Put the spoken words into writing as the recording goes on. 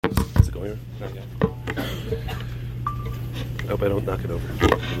here? Not yet. I hope I don't knock it over. I'm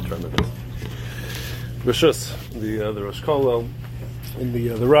going to try my best. Rishus, the Rosh Kollel, and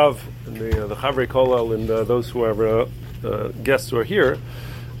the Rav, and the Chavrei Kollel, and those who are guests who are here.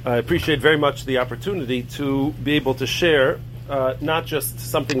 I appreciate very much the opportunity to be able to share not just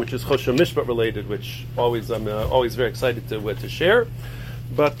something which is Choshen Mishpat related, which I'm always very excited to share,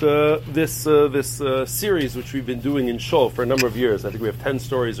 but this series which we've been doing in Shul for a number of years. I think we have 10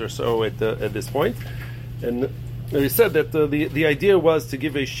 stories or so at this point. And we said that the idea was to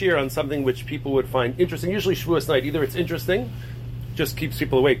give a shir on something which people would find interesting. Usually Shavuos night, either it's interesting, just keeps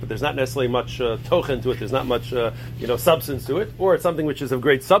people awake, but there's not necessarily much tochen to it, there's not much substance to it, or it's something which is of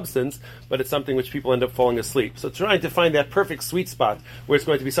great substance, but it's something which people end up falling asleep. So trying to find that perfect sweet spot where it's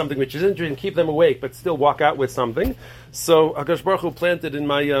going to be something which is interesting, keep them awake, but still walk out with something. So HaKadosh Baruch Hu planted in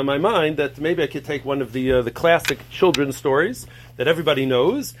my mind that maybe I could take one of the classic children's stories that everybody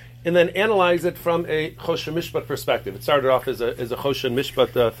knows, and then analyze it from a Choshen Mishpat perspective. It started off as a Choshen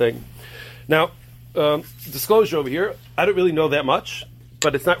Mishpat thing. Now, disclosure over here, I don't really know that much,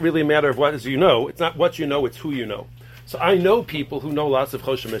 but it's not really a matter of what you know. It's not what you know, it's who you know. So I know people who know lots of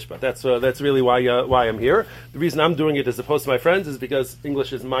Choshen Mishpat. That's really why I'm here. The reason I'm doing it as opposed to my friends is because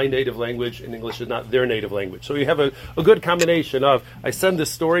English is my native language and English is not their native language. So you have a good combination of, I send this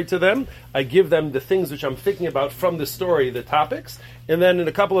story to them, I give them the things which I'm thinking about from the story, the topics, and then in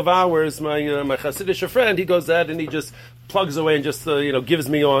a couple of hours, my Hasidic friend, he goes out and he just plugs away and just gives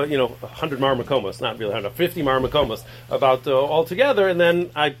me 100 marmakomos, not really 50 marmakomos about all together, and then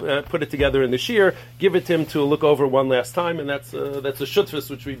I put it together in the shir, give it to him to look over one last time, and that's a shutfus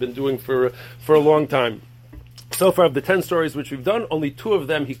which we've been doing for a long time. So far, of the 10 stories which we've done, only 2 of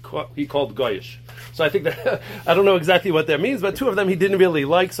them he called goyish. So I think that I don't know exactly what that means, but 2 of them he didn't really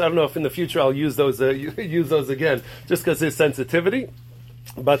like. So I don't know if in the future I'll use those again, just because his sensitivity.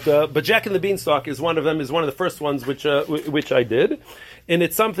 But Jack and the Beanstalk is one of them. Is one of the first ones which I did, and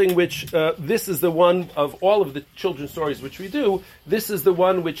it's something which this is the one of all of the children's stories which we do. This is the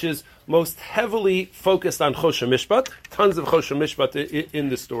one which is most heavily focused on Choshen Mishpat. Tons of Choshen Mishpat in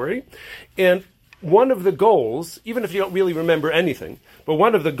the story, and one of the goals, even if you don't really remember anything, but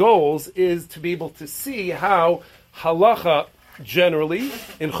one of the goals is to be able to see how halacha generally,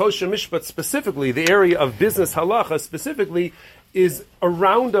 in Choshen Mishpat specifically, the area of business halacha specifically, is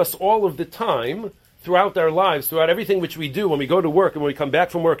around us all of the time, throughout our lives, throughout everything which we do, when we go to work and when we come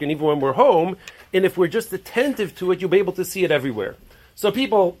back from work and even when we're home, and if we're just attentive to it, you'll be able to see it everywhere. So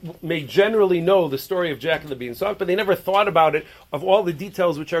people may generally know the story of Jack and the Beanstalk, but they never thought about it, of all the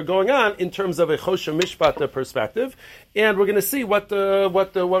details which are going on in terms of a Choshen Mishpat perspective. And we're going to see what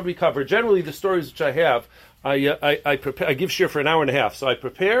we cover. Generally, the stories which I have, I prepare. I give shir for an hour and a half, so I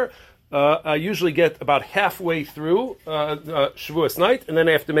prepare. I usually get about halfway through Shavuos night, and then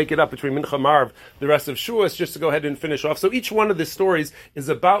I have to make it up between Mincha Marv, the rest of Shavuos, just to go ahead and finish off. So each one of the stories is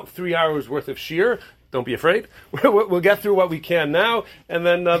about 3 hours worth of shir. Don't be afraid. We'll get through what we can now, and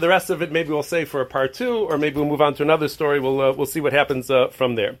then the rest of it maybe we'll save for a part 2, or maybe we'll move on to another story. We'll see what happens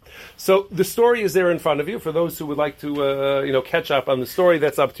from there. So the story is there in front of you. For those who would like to catch up on the story,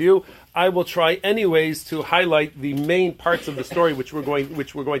 that's up to you. I will try anyways to highlight the main parts of the story which we're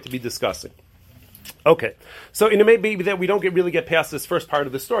going to be discussing. Okay, so it may be that we don't really get past this first part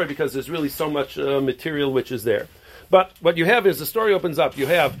of the story because there's really so much material which is there. But what you have is the story opens up. You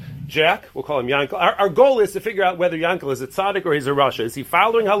have Jack, we'll call him Yankel. Our goal is to figure out whether Yankel is a tzaddik or he's a rasha. Is he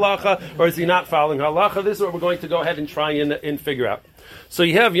following halacha or is he not following halacha? This is what we're going to go ahead and try and figure out. So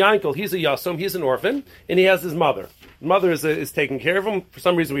you have Yankel, he's a yasum, he's an orphan, and he has his mother. Mother is taking care of him. For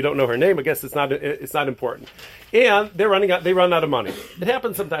some reason, we don't know her name. I guess it's not important. And they run out of money. It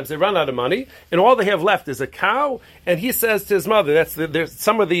happens sometimes. They run out of money, and all they have left is a cow. And he says to his mother, there's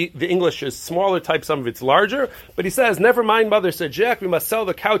some of the English is smaller type, some of it's larger. But he says, "Never mind, mother," said Jack. "We must sell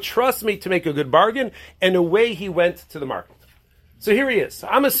the cow. Trust me to make a good bargain." And away he went to the market. So here he is.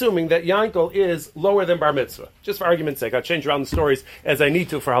 I'm assuming that Yankel is lower than Bar Mitzvah. Just for argument's sake, I'll change around the stories as I need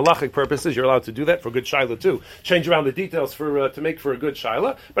to for halachic purposes. You're allowed to do that for good shaila too. Change around the details to make for a good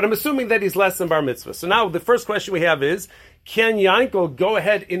shaila. But I'm assuming that he's less than Bar Mitzvah. So now the first question we have is, can Yankel go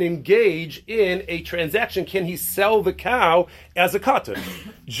ahead and engage in a transaction? Can he sell the cow as a katan?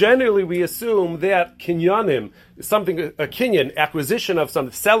 Generally, we assume that kinyanim, a kinyan, acquisition of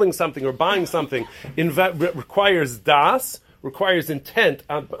something, selling something or buying something, requires das, requires intent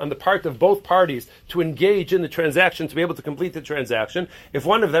on the part of both parties to engage in the transaction, to be able to complete the transaction. If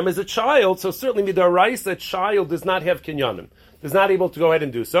one of them is a child, so certainly midaraisa, a child does not have kinyanim, is not able to go ahead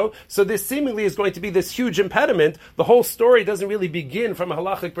and do so. So this seemingly is going to be this huge impediment. The whole story doesn't really begin from a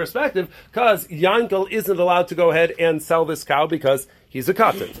halachic perspective because Yankel isn't allowed to go ahead and sell this cow because he's a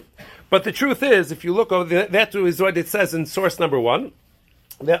katan. But the truth is, if you look over, that is what it says in source number 1,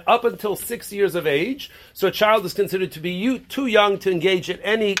 that up until 6 years of age, so a child is considered to be too young to engage in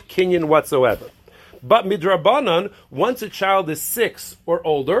any kinyan whatsoever. But midrabanan, once a child is 6 or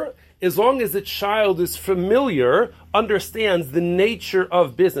older, as long as the child is familiar, understands the nature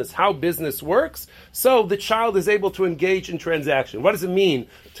of business, how business works, so the child is able to engage in transaction. What does it mean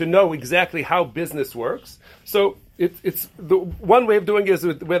to know exactly how business works? So it's the one way of doing it is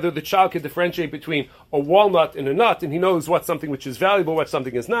whether the child can differentiate between a walnut and a nut, and he knows what's something which is valuable, what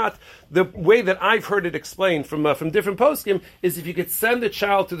something is not. The way that I've heard it explained from different poskim is if you could send the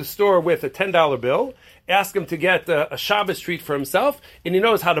child to the store with a $10 bill, ask him to get a Shabbos treat for himself, and he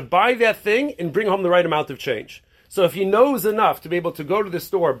knows how to buy that thing and bring home the right amount of change. So if he knows enough to be able to go to the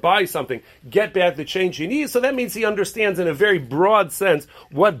store, buy something, get back the change he needs, so that means he understands in a very broad sense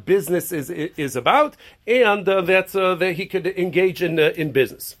what business is about, and that he could engage in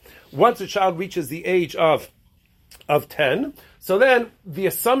business. Once a child reaches the age of 10, so then the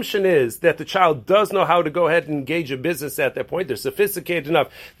assumption is that the child does know how to go ahead and engage in business at that point. They're sophisticated enough,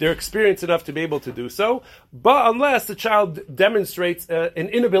 they're experienced enough to be able to do so. But unless the child demonstrates an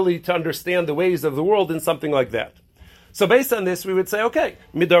inability to understand the ways of the world in something like that. So based on this, we would say, okay,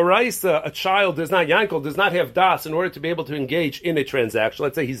 midaraisa, a child does not have das in order to be able to engage in a transaction.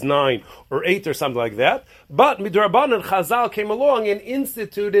 Let's say he's 9 or 8 or something like that. But midarabanan, Chazal came along and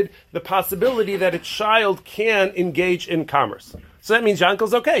instituted the possibility that a child can engage in commerce. So that means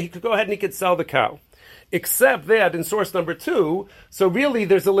Yankel's okay. He could go ahead and he could sell the cow. Except that in source number 2, so really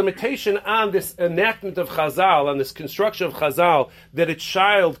there's a limitation on this enactment of Chazal, on this construction of Chazal, that a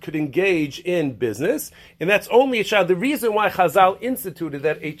child could engage in business, and that's only a child. The reason why Chazal instituted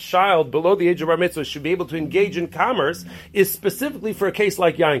that a child below the age of bar mitzvah should be able to engage in commerce is specifically for a case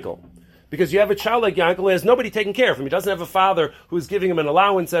like Yankel. Because you have a child like Yankel who has nobody taking care of him. He doesn't have a father who's giving him an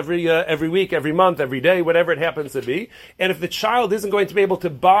allowance every week, every month, every day, whatever it happens to be. And if the child isn't going to be able to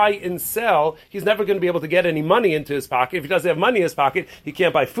buy and sell, he's never going to be able to get any money into his pocket. If he doesn't have money in his pocket, he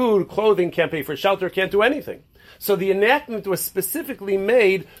can't buy food, clothing, can't pay for shelter, can't do anything. So the enactment was specifically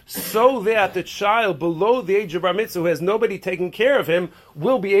made so that the child below the age of bar mitzvah who has nobody taking care of him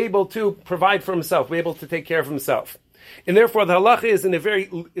will be able to provide for himself, be able to take care of himself. And therefore, the halacha is in a very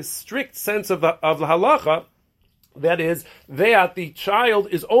strict sense of the halacha, that is, that the child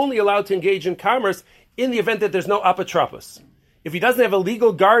is only allowed to engage in commerce in the event that there's no apotropos. If he doesn't have a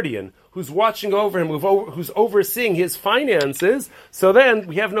legal guardian who's watching over him, who's overseeing his finances, so then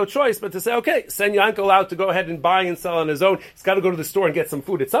we have no choice but to say, okay, send Yankel out to go ahead and buy and sell on his own. He's got to go to the store and get some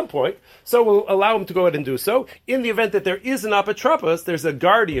food at some point, so we'll allow him to go ahead and do so. In the event that there is an apotropos, there's a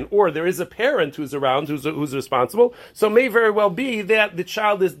guardian, or there is a parent who's around, who's responsible, so it may very well be that the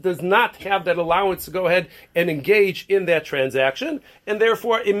child does not have that allowance to go ahead and engage in that transaction, and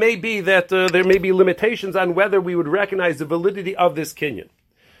therefore it may be that there may be limitations on whether we would recognize the validity of this kinyan.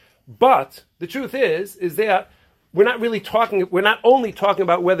 But the truth is that we're not only talking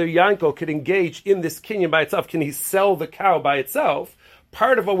about whether Yankel could engage in this kinyan by itself. Can he sell the cow by itself?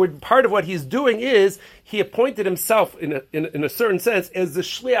 Part of what he's doing is he appointed himself in a certain sense as the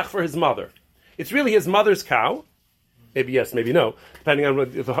shliach for his mother. It's really his mother's cow. Maybe yes, maybe no, depending on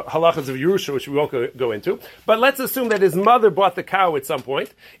what the halachas of Yerusha, which we won't go into. But let's assume that his mother bought the cow at some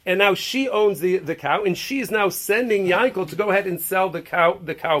point, and now she owns the cow, and she's now sending Yankel to go ahead and sell the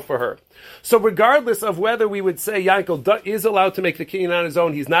cow for her. So regardless of whether we would say Yankel is allowed to make the kinyan on his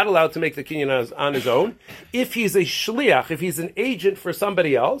own, he's not allowed to make the kinyan on his own. If he's a shliach, if he's an agent for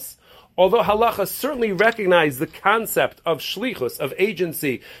somebody else, although halacha certainly recognized the concept of shlichus, of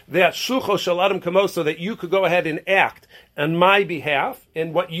agency, that shlucho shel adam kamoso, that you could go ahead and act on my behalf,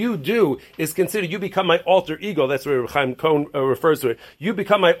 and what you do is considered, you become my alter ego. That's where Chaim Cohn refers to it. You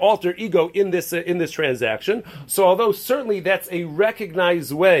become my alter ego in this transaction. So although certainly that's a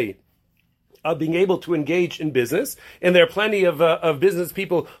recognized way of being able to engage in business, and there are plenty of business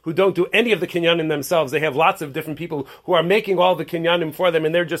people who don't do any of the kinyanim themselves. They have lots of different people who are making all the kinyanim for them,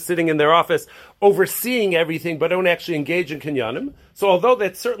 and they're just sitting in their office overseeing everything, but don't actually engage in kinyanim. So although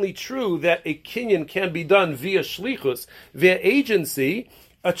that's certainly true that a kinyan can be done via shlichus, via agency,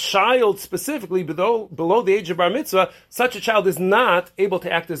 a child specifically below the age of bar mitzvah, such a child is not able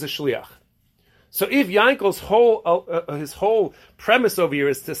to act as a shliach. So if Yankel's his whole premise over here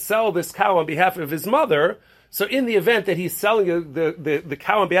is to sell this cow on behalf of his mother, so in the event that he's selling the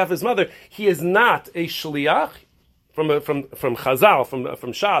cow on behalf of his mother, he is not a shliach, from Chazal,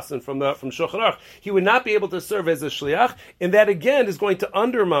 from Shas, and from Shulchan Aruch, he would not be able to serve as a shliach, and that again is going to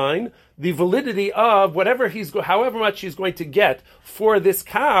undermine the validity of however much he's going to get for this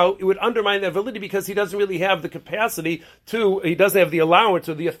cow. It would undermine that validity because he doesn't really have the capacity he doesn't have the allowance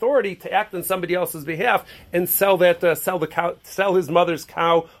or the authority to act on somebody else's behalf and sell his mother's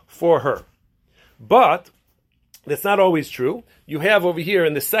cow for her. But that's not always true. You have over here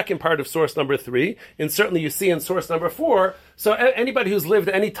in the second part of source number 3, and certainly you see in source number 4, so anybody who's lived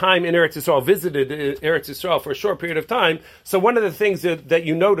any time in Eretz Yisrael, visited Eretz Yisrael for a short period of time, so one of the things that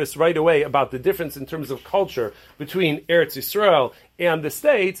you notice right away about the difference in terms of culture between Eretz Yisrael and the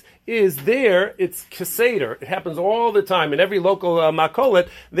States is it's Keseder. It happens all the time in every local makolet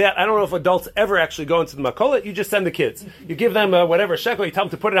that I don't know if adults ever actually go into the makolet. You just send the kids. You give them whatever shekel, you tell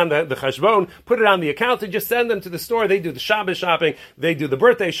them to put it on the cheshbon, put it on the account, and just send them to the store. They do the Shabbos shopping, they do the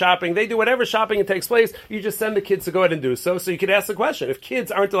birthday shopping, they do whatever shopping takes place. You just send the kids to go ahead and do so. So you could ask the question, if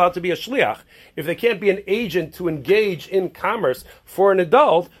kids aren't allowed to be a shliach, if they can't be an agent to engage in commerce for an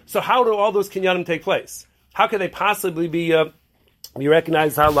adult, so how do all those kinyanim take place? How can they possibly be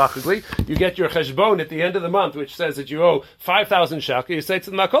recognized halachically? You get your cheshbon at the end of the month, which says that you owe 5,000 shekel. You say to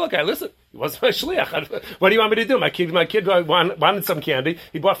the makola guy, listen, he wasn't my shliach. What do you want me to do? My kid wanted some candy.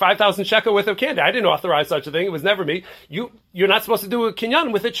 He bought 5,000 shekel worth of candy. I didn't authorize such a thing. It was never me. You're not supposed to do a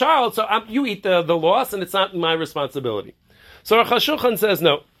kinyan with a child, so you eat the loss, and it's not my responsibility. So Aruch HaShulchan says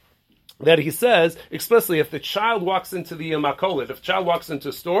no. That he says explicitly, if the child walks into the makolet, if the child walks into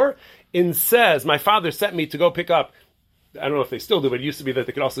a store and says, my father sent me to go pick up, I don't know if they still do, but it used to be that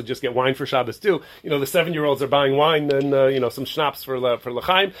they could also just get wine for Shabbos too. The 7-year-olds are buying wine and some schnapps for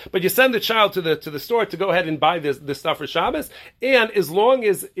l'chaim. But you send the child to the store to go ahead and buy this stuff for Shabbos, and as long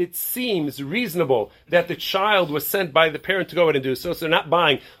as it seems reasonable that the child was sent by the parent to go ahead and do so they're not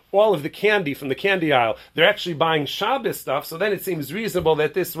buying all of the candy from the candy aisle, they're actually buying Shabbos stuff, so then it seems reasonable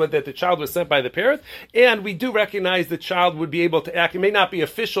that that the child was sent by the parent, and we do recognize the child would be able to act. It may not be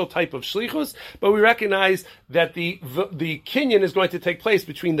official type of shlichus, but we recognize that the kinyan is going to take place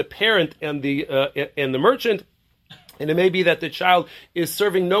between the parent and the merchant. And it may be that the child is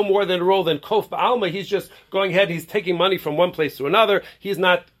serving no more than a role than kof ba'alma. He's just going ahead, he's taking money from one place to another. He's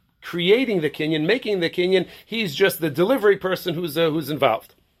not creating the kinyan, making the kinyan. He's just the delivery person who's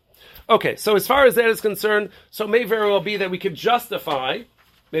involved. Okay, so as far as that is concerned, so it may very well be that we could justify,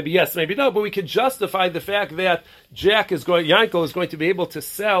 maybe yes, maybe no, but we could justify the fact that Yankel is going to be able to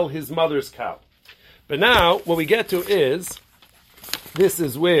sell his mother's cow. But now, what we get to is, this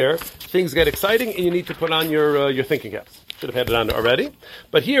is where things get exciting and you need to put on your thinking caps. Should have had it on already.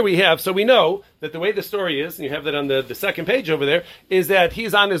 But here we have, so we know that the way the story is, and you have that on the second page over there, is that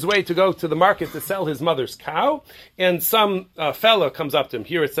he's on his way to go to the market to sell his mother's cow, and some fella comes up to him.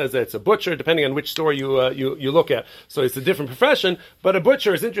 Here it says that it's a butcher, depending on which store you look at. So it's a different profession, but a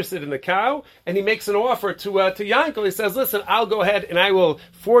butcher is interested in the cow, and he makes an offer to Yankel. He says, listen, I'll go ahead and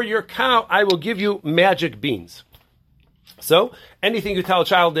for your cow, I will give you magic beans. So, anything you tell a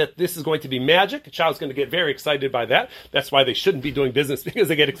child that this is going to be magic, a child's going to get very excited by that. That's why they shouldn't be doing business, because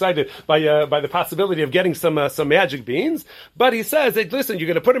they get excited by the possibility of getting some magic beans. But he says that, listen, you're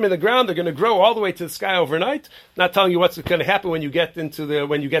going to put them in the ground, they're going to grow all the way to the sky overnight. Not telling you what's going to happen when you get to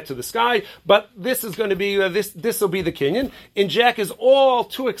the sky, but this is going to be this will be the kinyan. And Jack is all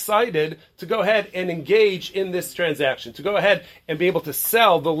too excited to go ahead and engage in this transaction, to go ahead and be able to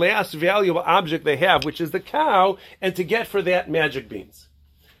sell the last valuable object they have, which is the cow, and to get for that magic beans.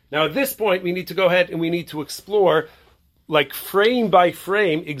 Now at this point we need to go ahead and we need to explore, like frame by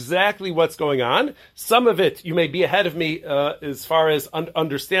frame, exactly what's going on. Some of it you may be ahead of me as far as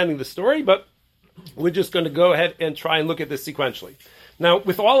understanding the story, but we're just going to go ahead and try and look at this sequentially. Now,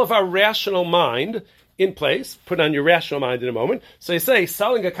 with all of our rational mind in place, put on your rational mind in a moment. So you say,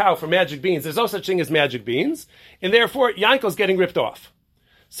 selling a cow for magic beans, there's no such thing as magic beans, and therefore Yankel's getting ripped off.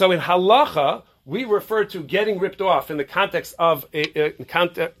 So in halacha, we refer to getting ripped off in the context of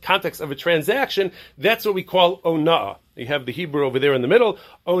a transaction. That's what we call ona'ah. You have the Hebrew over there in the middle.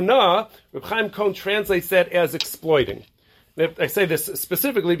 Ona'ah, Reb Chaim Cohn translates that as exploiting. I say this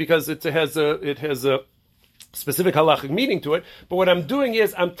specifically because it has a specific halachic meaning to it, but what I'm doing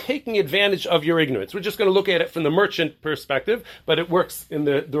is I'm taking advantage of your ignorance. We're just going to look at it from the merchant perspective, but it works in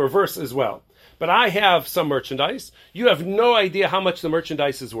the reverse as well. But I have some merchandise. You have no idea how much the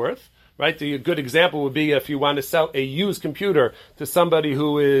merchandise is worth. Right? A good example would be if you want to sell a used computer to somebody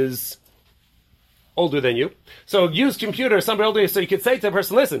who is older than you. So used computer, somebody older than you, so you could say to the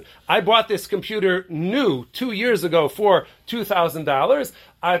person, listen, I bought this computer new 2 years ago for $2,000.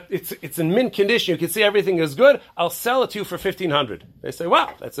 It's in mint condition. You can see everything is good. I'll sell it to you for $1,500. They say,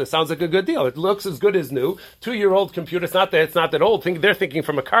 wow, sounds like a good deal. It looks as good as new. 2-year-old computer. It's not that old. They're thinking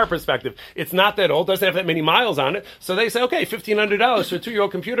from a car perspective. It's not that old. Doesn't have that many miles on it. So they say, okay, $1,500 for a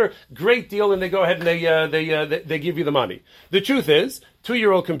 2-year-old computer. Great deal. And they go ahead and they give you the money. The truth is,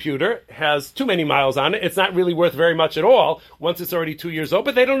 2-year-old computer has too many miles on it. It's not really worth very much at all once it's already 2 years old,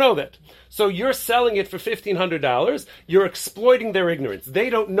 but they don't know that. So you're selling it for $1,500. You're exploiting their ignorance.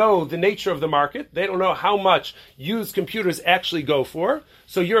 They don't know the nature of the market. They don't know how much used computers actually go for.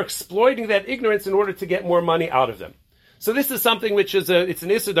 So you're exploiting that ignorance in order to get more money out of them. So this is something which is it's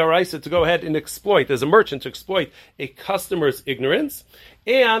an Issa D'Oraisa to go ahead and exploit, as a merchant, to exploit a customer's ignorance.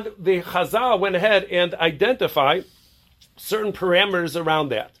 And the Chazal went ahead and identified certain parameters around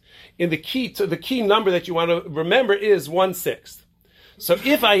that. The key number that you want to remember is 1/6. So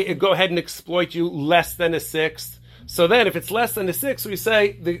if I go ahead and exploit you less than 1/6, so then if it's less than 1/6, we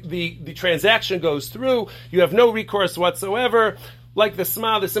say the transaction goes through, you have no recourse whatsoever. Like the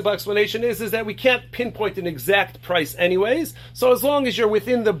simple explanation is that we can't pinpoint an exact price anyways. So as long as you're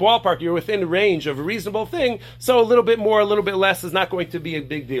within the ballpark, you're within range of a reasonable thing, so a little bit more, a little bit less is not going to be a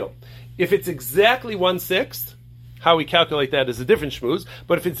big deal. If it's exactly 1/6, how we calculate that is a different shmooze,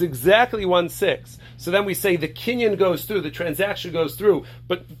 but if it's exactly 1/6, so then we say the kinyan goes through, the transaction goes through,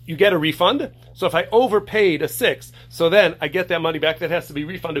 but you get a refund. So if I overpaid 1/6, so then I get that money back, that has to be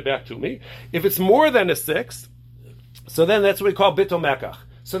refunded back to me. If it's more than 1/6, so then that's what we call bitul mekach.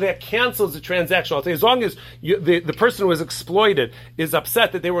 So that cancels the transaction. I'll say, as long as the person who was exploited is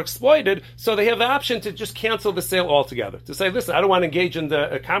upset that they were exploited, so they have the option to just cancel the sale altogether. To say, listen, I don't want to engage in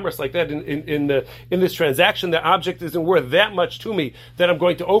the commerce like that in this transaction. The object isn't worth that much to me that I'm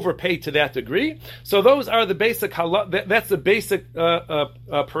going to overpay to that degree. So those are the basic that's the basic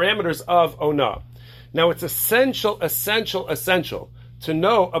parameters of Onah. Now it's essential to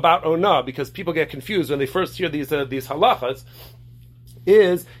know about Onah, because people get confused when they first hear these halachas.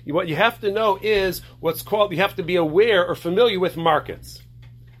 Is what you have to know is what's called, you have to be aware or familiar with markets.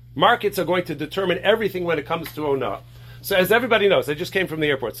 Markets are going to determine everything when it comes to Onah. So as everybody knows, I just came from the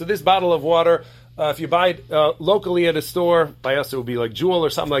airport. So this bottle of water, if you buy it locally at a store, by us it will be like Jewel or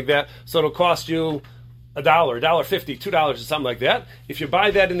something like that, so it'll cost you $1, $1.50, $2 or something like that. If you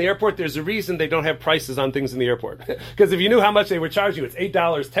buy that in the airport, there's a reason they don't have prices on things in the airport. Because if you knew how much they were charging you, it's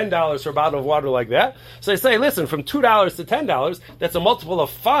 $8, $10 for a bottle of water like that. So they say, listen, from $2 to $10, that's a multiple of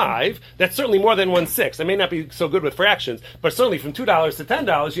 5. That's certainly more than 1/6. I may not be so good with fractions, but certainly from $2 to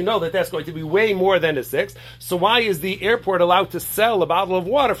 $10, you know that that's going to be way more than 1/6. So why is the airport allowed to sell a bottle of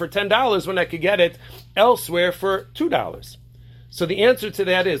water for $10 when I could get it elsewhere for $2? So the answer to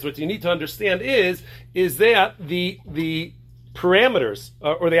that is, what you need to understand is that the parameters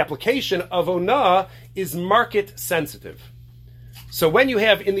or the application of Onah is market sensitive. So when you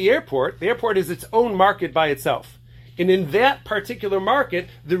have in the airport is its own market by itself. And in that particular market,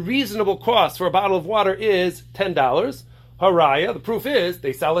 the reasonable cost for a bottle of water is $10. Haraya, the proof is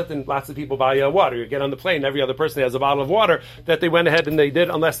they sell it and lots of people buy water. You get on the plane, every other person has a bottle of water that they went ahead and they did,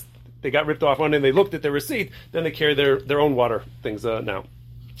 unless they got ripped off one and they looked at their receipt, then they carry their own water things now.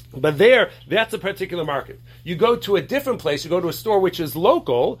 But that's a particular market. You go to a different place, you go to a store which is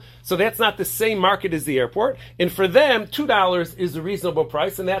local, so that's not the same market as the airport, and for them, $2 is a reasonable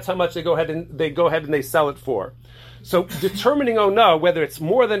price, and that's how much they go ahead and they sell it for. So determining Onah, whether it's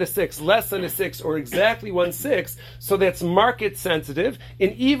more than 1/6, less than 1/6, or exactly 1/6, so that's market sensitive.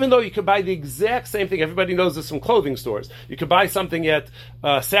 And even though you could buy the exact same thing, everybody knows this from clothing stores. You could buy something at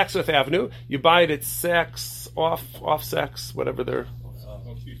Saks Fifth Avenue. You buy it at Saks, off Saks, whatever they're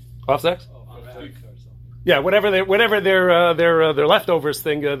off Saks. Yeah, whatever their leftovers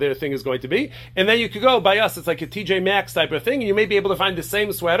thing, their thing is going to be, and then you could go by us. It's like a TJ Maxx type of thing. And you may be able to find the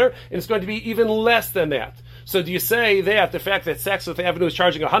same sweater, and it's going to be even less than that. So do you say that the fact that Saks Fifth Avenue is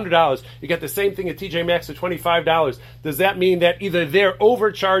charging $100, you get the same thing at TJ Maxx for $25? Does that mean that either they're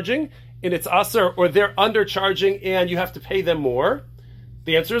overcharging and it's usher, or they're undercharging and you have to pay them more?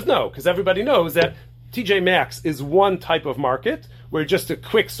 The answer is no, because everybody knows that TJ Maxx is one type of market, where just a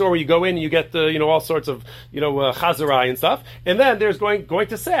quick store where you go in and you get all sorts of chazarai and stuff, and then there's going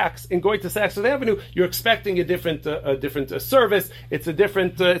to Saks, and going to Saks Fifth Avenue, you're expecting a different service. It's a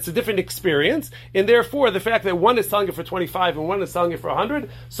different experience, and therefore the fact that one is selling it for 25 and one is selling it for 100,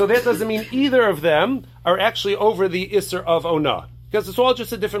 so that doesn't mean either of them are actually over the Isser of Onah, because it's all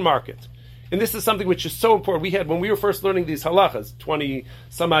just a different market. And this is something which is so important. We had, when we were first learning these halachas 20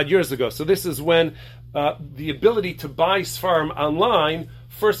 some odd years ago. So this is when the ability to buy Sfarim online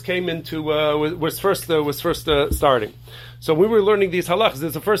first came into was first starting. So when we were learning these halachas,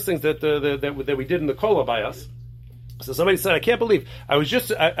 it's the first things that we did in the kola by us. So somebody said, I can't believe,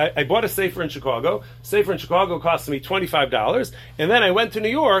 I bought a sefer in Chicago. Sefer in Chicago cost me $25. And then I went to New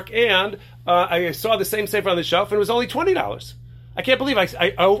York and I saw the same sefer on the shelf and it was only $20. I can't believe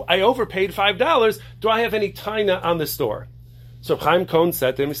I overpaid $5. Do I have any taina on the store? So Chaim Cohn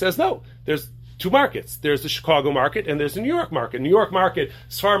said to him, he says, no, there's two markets. There's the Chicago market and there's the New York market. New York market,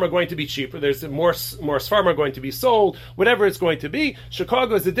 Sfarim are going to be cheaper. There's more Sfarim are going to be sold, whatever it's going to be.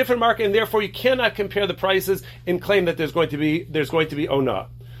 Chicago is a different market, and therefore you cannot compare the prices and claim that there's going to be Ona.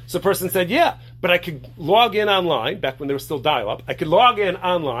 So the person said, yeah, but I could log in online, back when there was still dial-up, I could log in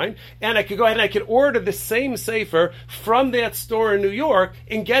online, and I could go ahead and I could order the same sefer from that store in New York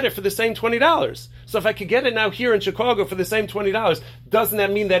and get it for the same $20. So if I could get it now here in Chicago for the same $20, doesn't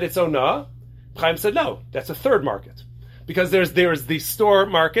that mean that it's Ona? Chaim said, no, that's a third market. Because there's the store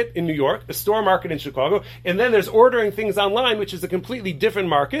market in New York, a store market in Chicago, and then there's ordering things online, which is a completely different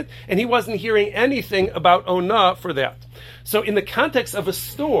market, and he wasn't hearing anything about Ona for that. So in the context of a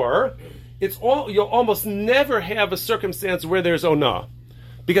store, you'll almost never have a circumstance where there's Ona.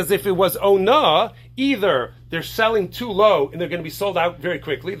 Because if it was Ona, either they're selling too low and they're going to be sold out very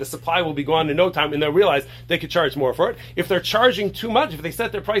quickly, the supply will be gone in no time, and they'll realize they could charge more for it. If they're charging too much, if they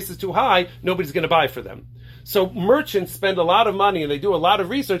set their prices too high, nobody's going to buy for them. So merchants spend a lot of money and they do a lot of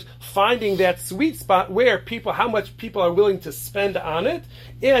research finding that sweet spot where how much people are willing to spend on it,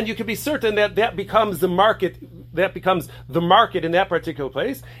 and you can be certain that becomes the market. That becomes the market in that particular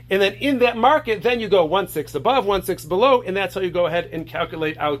place, and then in that market, then you go 1/6 above, 1/6 below, and that's how you go ahead and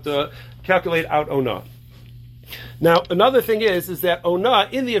calculate out Ona. Now, another thing is that Ona,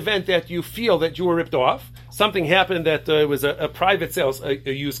 in the event that you feel that you were ripped off, something happened that was a private sales,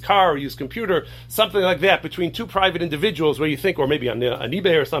 a used car or used computer, something like that, between two private individuals, where you think, or maybe on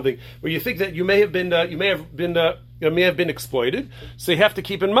eBay or something, where you think that you may have been exploited. So you have to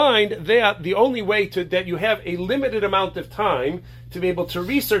keep in mind that the only way that you have a limited amount of time to be able to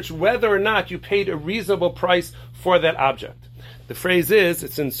research whether or not you paid a reasonable price for that object. The phrase is,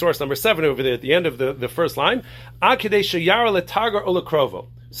 it's in source number 7 over there at the end of the first line,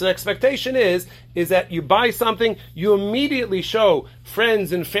 so the expectation is that you buy something, you immediately show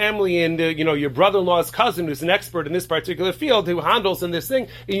friends and family and your brother-in-law's cousin who's an expert in this particular field who handles in this thing,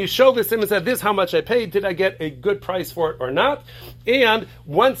 and you show this to him and say, this is how much I paid, did I get a good price for it or not? And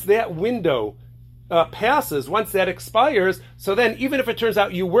once that window passes, once that expires, so then even if it turns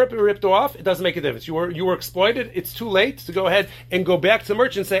out you were ripped off, it doesn't make a difference. You were exploited, it's too late to go ahead and go back to the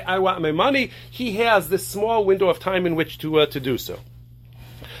merchant and say, I want my money. He has this small window of time in which to do so.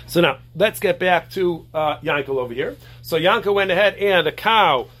 So now, let's get back to Yankel over here. So Yankel went ahead and a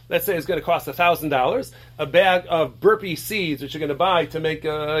cow, let's say, is going to cost $1,000. A bag of burpee seeds, which you're going to buy to make,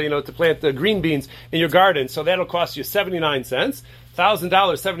 to plant the green beans in your garden. So that'll cost you 79 cents.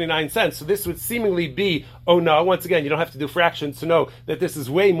 $1,000, 79 cents. So this would seemingly be Ona. Once again, you don't have to do fractions to know that this is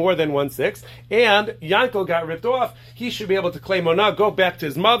way more than 1/6. And Yankel got ripped off. He should be able to claim Ona, go back to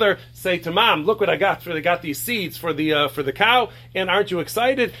his mother, say to Mom, look what I got. I got these seeds for the cow, and aren't you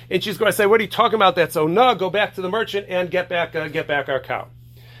excited? And she's going to say, what are you talking about? That's Ona. Go back to the merchant and get back our cow.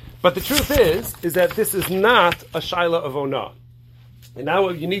 But the truth is that this is not a shaila of Ona. And now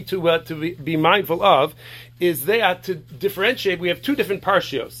what you need to be mindful of is that to differentiate, we have two different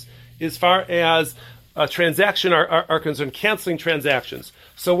parshios as far as a transaction are concerned, canceling transactions.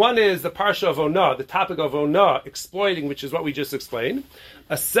 So one is the parsha of Ona, the topic of Ona, exploiting, which is what we just explained.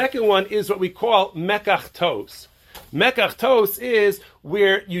 A second one is what we call mekach tos. Mekach tos is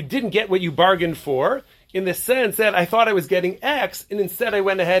where you didn't get what you bargained for, in the sense that I thought I was getting X, and instead I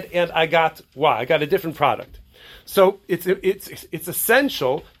went ahead and I got Y. I got a different product. So it's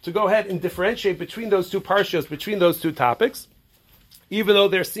essential to go ahead and differentiate between those two parshios, between those two topics, even though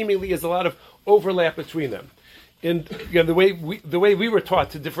there seemingly is a lot of overlap between them. And the way we were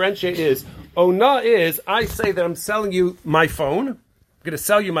taught to differentiate is, Ona is, I say that I'm selling you my phone, I'm going to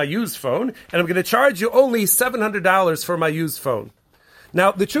sell you my used phone, and I'm going to charge you only $700 for my used phone.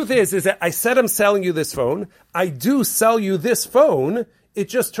 Now, the truth is that I said I'm selling you this phone, I do sell you this phone, it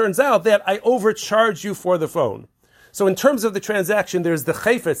just turns out that I overcharge you for the phone. So in terms of the transaction, there's the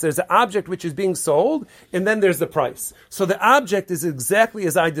chayfetz, there's the object which is being sold, and then there's the price. So the object is exactly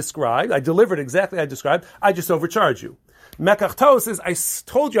as I described, I delivered exactly as I described, I just overcharge you. Mekach tos is, I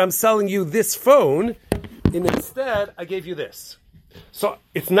told you I'm selling you this phone, and instead I gave you this. So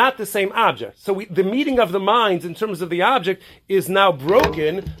it's not the same object. So the meeting of the minds in terms of the object is now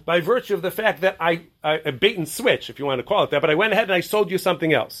broken by virtue of the fact that I bait and switch, if you want to call it that, but I went ahead and I sold you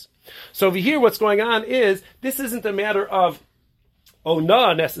something else. So over here what's going on is, this isn't a matter of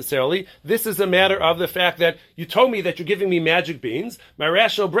ona necessarily. This is a matter of the fact that you told me that you're giving me magic beans. My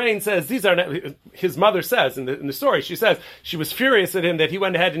rational brain says these are not, his mother says in the story, she says she was furious at him that he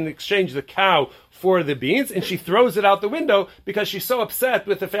went ahead and exchanged the cow for the beans, and she throws it out the window because she's so upset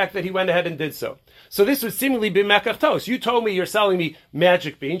with the fact that he went ahead and did so. So this would seemingly be mekach tos. You told me you're selling me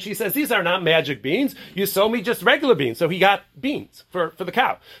magic beans. She says, these are not magic beans. You sold me just regular beans. So he got beans for the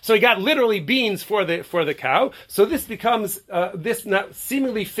cow. So he got literally beans for the cow. So this becomes, this now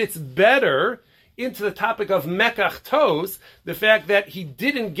seemingly fits better into the topic of mekach tos, the fact that he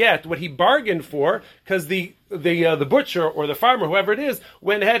didn't get what he bargained for because the butcher or the farmer, whoever it is,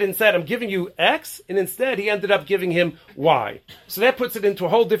 went ahead and said, I'm giving you X, and instead he ended up giving him Y. So that puts it into a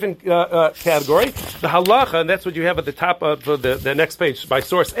whole different category. The halacha, and that's what you have at the top of the next page by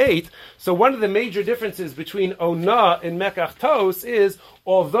source 8. So one of the major differences between ona and mekach tos is,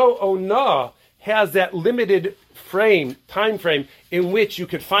 although ona has that limited time frame in which you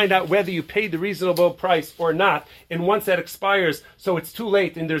could find out whether you paid the reasonable price or not, and once that expires, so it's too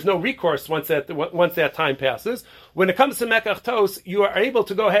late and there's no recourse once that time passes. When it comes to mekach tos, you are able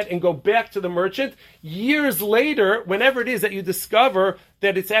to go ahead and go back to the merchant years later, whenever it is that you discover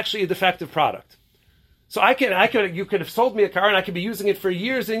that it's actually a defective product. So you could have sold me a car and I could be using it for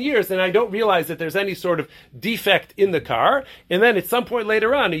years and years, and I don't realize that there's any sort of defect in the car. And then at some point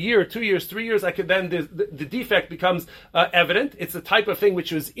later on, a year, 2 years, 3 years, I could then the defect becomes evident. It's the type of thing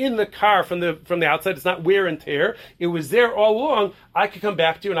which was in the car from the outside. It's not wear and tear. It was there all along. I could come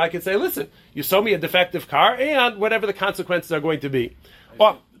back to you and I could say, listen, you sold me a defective car, and whatever the consequences are going to be.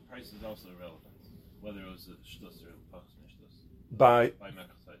 The price is also irrelevant, whether it was a shtus or a shtus.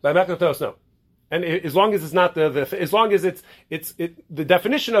 By mekach tos, no. And as long as it's not as long as the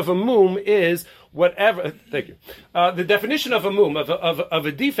definition of a mum is whatever. Thank you. The definition of a mum of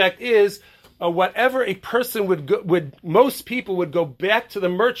a defect is whatever a person most people would go back to the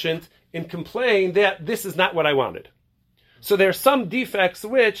merchant and complain that this is not what I wanted. So there are some defects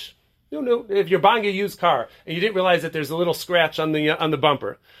which, if you're buying a used car and you didn't realize that there's a little scratch on the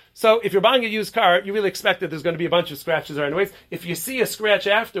bumper. So if you're buying a used car, you really expect that there's going to be a bunch of scratches there anyways. If you see a scratch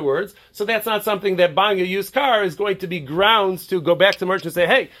afterwards, so that's not something that buying a used car is going to be grounds to go back to the merchant and say,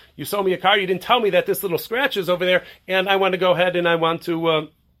 hey, you sold me a car, you didn't tell me that this little scratch is over there, and I want to go ahead and I want to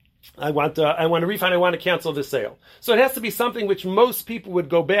refund, I want to cancel the sale. So it has to be something which most people would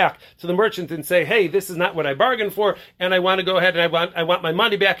go back to the merchant and say, hey, this is not what I bargained for, and I want to go ahead and I want my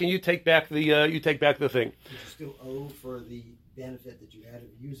money back, and you take back the thing. Did you still owe for the benefit that you had of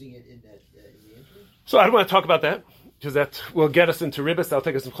using it in the interim? So I don't want to talk about that, because that will get us into Ribbis. That'll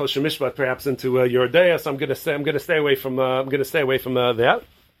take us in Choshen Mishpat, perhaps into Yerodea. So I'm going to stay away from that.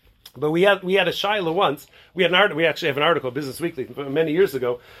 But we had a shaila once. We actually have an article, Business Weekly, many years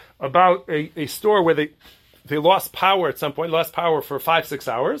ago, about a store where they lost power at some point, lost power for 5-6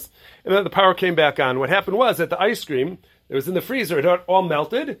 hours, and then the power came back on. What happened was that the ice cream that was in the freezer, it all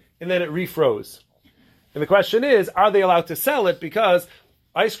melted, and then it refroze. And the question is, are they allowed to sell it? Because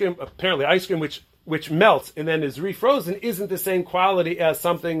apparently ice cream which melts and then is refrozen isn't the same quality as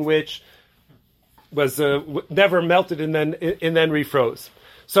something which was never melted and then refroze.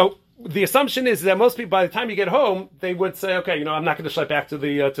 So the assumption is that most people, by the time you get home, they would say, okay, I'm not going to schlep back to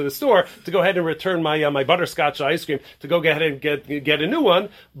the store to go ahead and return my butterscotch ice cream to go get ahead and get a new one.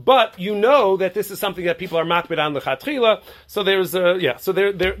 But that this is something that people are makbid on the chatchila. So there's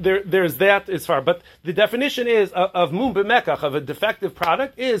there's that as far. But the definition is of mum b'mekach, of a defective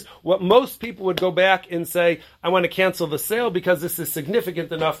product, is what most people would go back and say, I want to cancel the sale because this is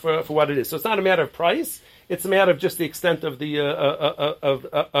significant enough for what it is. So it's not a matter of price. It's a matter of just the extent of the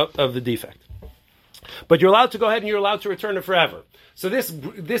defect. But you're allowed to go ahead and you're allowed to return it forever. So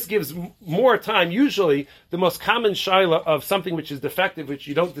this gives more time. Usually, the most common shaila of something which is defective, which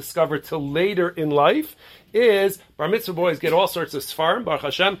you don't discover till later in life, is bar mitzvah boys get all sorts of sfarim, Baruch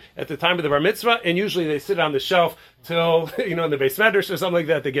Hashem, at the time of the bar mitzvah, and usually they sit on the shelf till, in the Beis Medrash or something like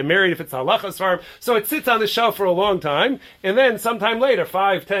that. They get married if it's halacha sfarim. So it sits on the shelf for a long time, and then sometime later,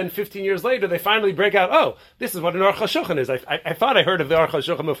 5, 10, 15 years later, they finally break out, oh, this is what an Aruch HaShulchan is. I thought I heard of the Aruch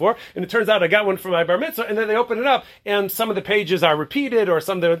HaShulchan before, and it turns out I got one for my bar mitzvah, and then they open it up, and some of the pages are repeated, or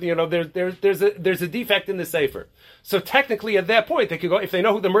some, there's a defect in the sefer. So technically, at that point, they could go, if they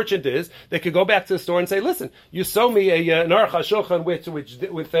know who the merchant is, they could go back to the store and say, listen, you sold me an Aruch HaShulchan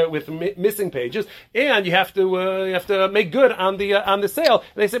with missing pages, and you have to make good on the sale.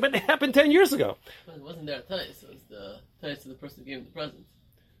 And they say, but it happened 10 years ago. Well, it wasn't their tais. It was the tais of the person who gave him the present.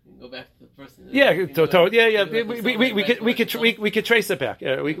 You can go back to the person. We could trace it back.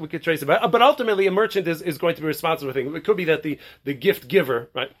 Yeah, we could trace it back. But ultimately, a merchant is going to be responsible for things. It could be that the gift giver,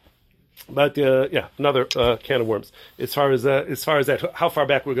 right? But another can of worms as far as that, how far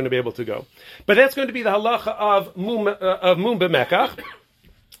back we're going to be able to go. But that's going to be the halacha of mum b'mekach.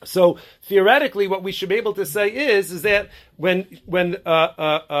 So theoretically, what we should be able to say is that when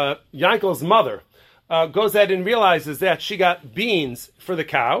Yankel's mother goes ahead and realizes that she got beans for the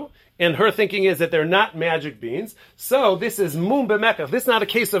cow, and her thinking is that they're not magic beans. So this is mum b'mekach. This is not a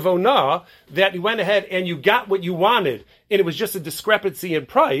case of onah, that you went ahead and you got what you wanted, and it was just a discrepancy in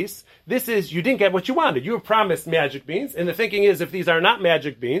price. This is, you didn't get what you wanted. You were promised magic beans, and the thinking is, if these are not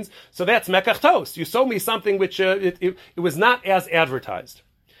magic beans, so that's mekach tos. You sold me something which it was not as advertised.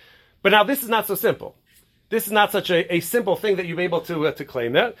 But now this is not so simple. This is not such a simple thing that you'll be able to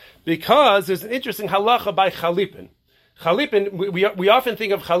claim that, because there's an interesting halacha by chalipin. Chalipin, we often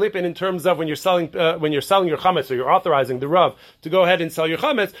think of chalipin in terms of when you're selling your chametz, or you're authorizing the Rav to go ahead and sell your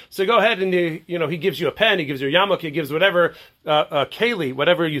chametz. So go ahead and he gives you a pen, he gives you a yamuk, he gives whatever keli,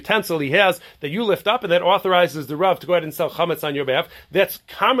 whatever utensil he has that you lift up, and that authorizes the Rav to go ahead and sell chametz on your behalf. That's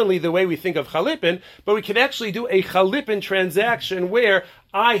commonly the way we think of chalipin, but we can actually do a chalipin transaction where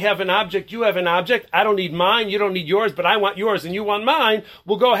I have an object, you have an object. I don't need mine, you don't need yours, but I want yours and you want mine.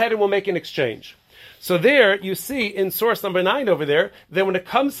 We'll go ahead and we'll make an exchange. So there, you see in source number 9 over there, that when it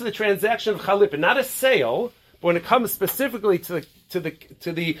comes to the transaction of chalipin, not a sale, but when it comes specifically to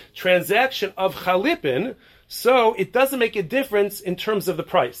the transaction of chalipin, so it doesn't make a difference in terms of the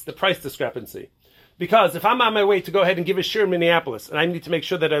price discrepancy. Because if I'm on my way to go ahead and give a shir in Minneapolis, and I need to make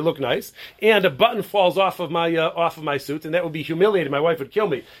sure that I look nice, and a button falls off of my suit, and that would be humiliating. My wife would kill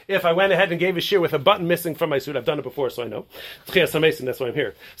me if I went ahead and gave a shir with a button missing from my suit. I've done it before, so I know. That's why I'm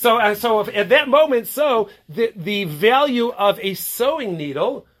here. So if, at that moment, the value of a sewing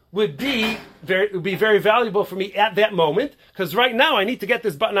needle would be very valuable for me at that moment, because right now I need to get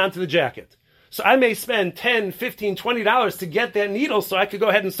this button onto the jacket. So I may spend $10, $15, $20 to get that needle, so I could go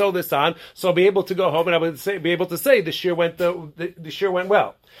ahead and sew this on. So I'll be able to go home and I would be able to say the shear went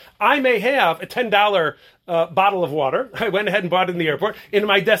well. I may have a $10 bottle of water. I went ahead and bought it in the airport. In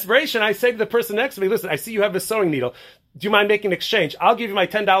my desperation, I say to the person next to me, "Listen, I see you have a sewing needle. Do you mind making an exchange? I'll give you my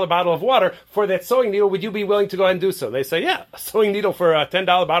 $10 bottle of water for that sewing needle. Would you be willing to go ahead and do so?" And they say, "Yeah, a sewing needle for a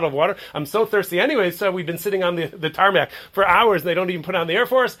 $10 bottle of water. I'm so thirsty anyway, so we've been sitting on the tarmac for hours and they don't even put on the Air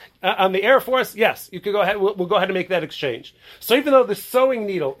Force. Yes, you could go ahead. We'll go ahead and make that exchange." So even though the sewing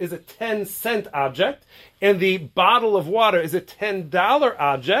needle is a 10-cent object and the bottle of water is a $10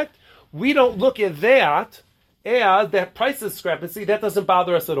 object, we don't look at that as that price discrepancy. That doesn't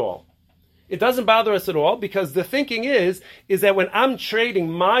bother us at all. It doesn't bother us at all, because the thinking is that when I'm trading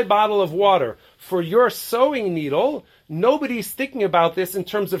my bottle of water for your sewing needle, nobody's thinking about this in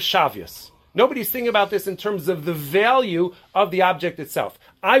terms of shavius. Nobody's thinking about this in terms of the value of the object itself.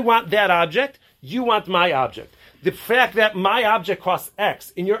 I want that object, you want my object. The fact that my object costs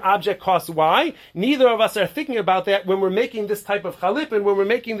X and your object costs Y, neither of us are thinking about that when we're making this type of chalipin, when we're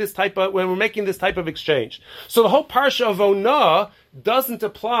making this type of exchange. So the whole parsha of Onah doesn't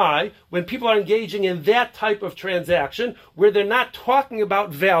apply when people are engaging in that type of transaction where they're not talking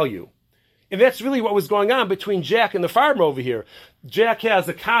about value. And that's really what was going on between Jack and the farmer over here. Jack has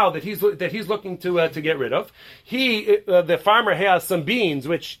a cow that he's looking to get rid of. The farmer has some beans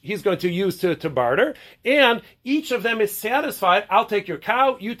which he's going to use to barter, and each of them is satisfied. I'll take your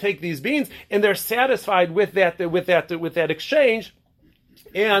cow, you take these beans, and they're satisfied with that exchange.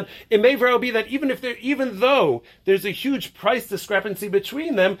 And it may very well be that even though there's a huge price discrepancy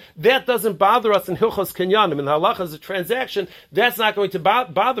between them, that doesn't bother us in Hilchos Kinyanim. In the halachas of transaction, that's not going to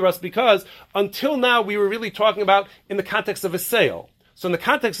bother us, because until now we were really talking about in the context of a sale. So in the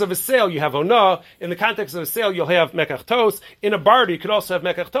context of a sale, you have onah. In the context of a sale, you'll have mekach tos. In a barter, you could also have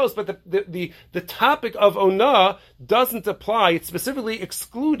mekach tos. But the topic of onah doesn't apply. It's specifically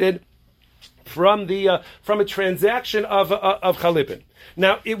excluded from a transaction of chalipin.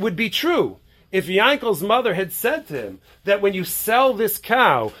 Now, it would be true if Yankel's mother had said to him that when you sell this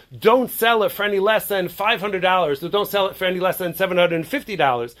cow, don't sell it for any less than $500, or don't sell it for any less than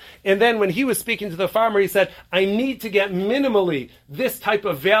 $750. And then when he was speaking to the farmer, he said, I need to get minimally this type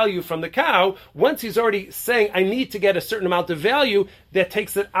of value from the cow. Once he's already saying, I need to get a certain amount of value, that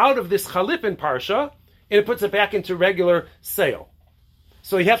takes it out of this chalipin parsha, and it puts it back into regular sale.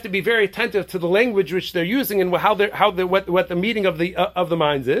 So you have to be very attentive to the language which they're using and what the meaning of the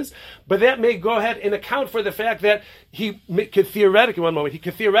minds is. But that may go ahead and account for the fact that he could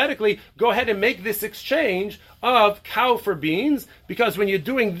theoretically go ahead and make this exchange of cow for beans, because when you're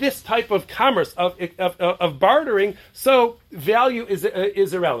doing this type of commerce of bartering, so value is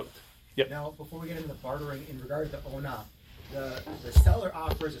irrelevant. Yep. Now, before we get into the bartering in regard to onah, the seller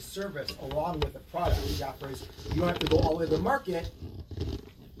offers a service along with the product. He offers, you don't have to go all the way to the market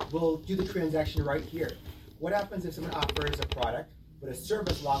we'll do the transaction right here. What happens if someone offers a product, but a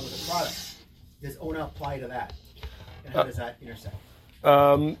service along with a product? Does ONA apply to that? And how does that intersect?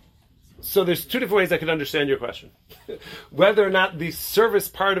 So there's two different ways I can understand your question. Whether or not the service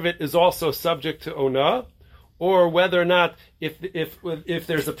part of it is also subject to ONA, or whether or not if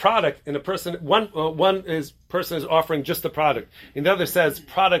there's a product and a person one person is offering just the product and the other says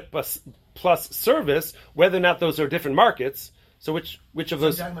product plus service, whether or not those are different markets. So which of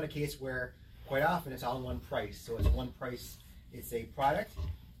those? I'm talking about a case where quite often it's all in one price. So it's one price. It's a product,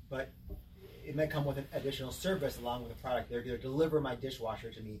 but it might come with an additional service along with the product. They're going to deliver my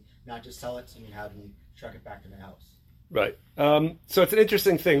dishwasher to me, not just sell it to me and have me truck it back to my house. Right. So it's an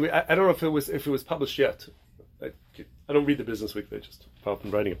interesting thing. I don't know if it was published yet. I don't read the Business Week. They just pop up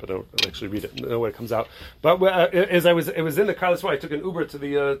and writing it, but I don't actually read it. I know when it comes out. But as it was in the car this morning. I took an Uber to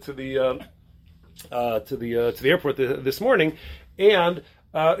the airport this morning, and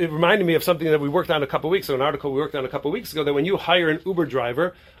it reminded me of something that we worked on a couple of weeks ago. An article we worked on a couple of weeks ago. That when you hire an Uber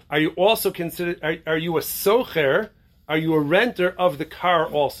driver, are you also considered? Are you a socher? Are you a renter of the car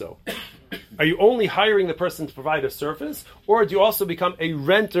also? Are you only hiring the person to provide a service, or do you also become a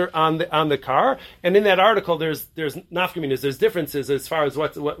renter on the car? And in that article, there's nafkaminas, there's differences as far as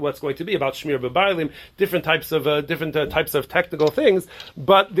what's going to be about shmir b'bailim, different types of technical things.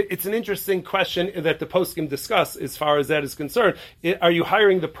 But it's an interesting question that the poskim discuss as far as that is concerned. Are you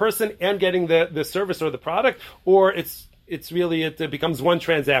hiring the person and getting the service or the product, or it becomes one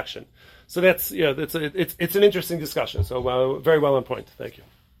transaction? So it's an interesting discussion. So very well on point. Thank you.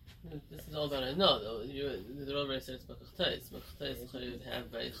 This is all that I know, though. The Rav already said it's Makach Tais. Makach Tais you would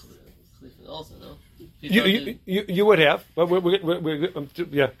have by Chalifin also, no? You would have, but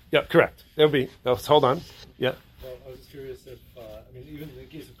we're correct. There would be. No, hold on. Yeah. Well, I was just curious if, even in the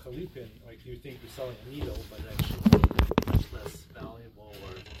case of Chalipin, like you think you're selling a needle, but actually much less valuable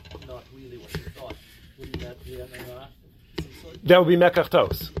or not really what you thought. Wouldn't that be an anah? That would be Mekach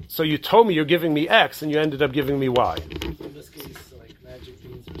Tos. So you told me you're giving me X, and you ended up giving me Y. In this case, like magic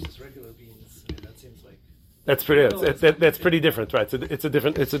beans versus regular beans, that seems like that's pretty different, right? So it's a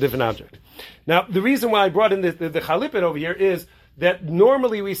different object. Now, the reason why I brought in the Chalipin over here is that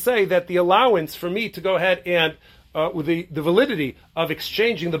normally we say that the allowance for me to go ahead and with the validity of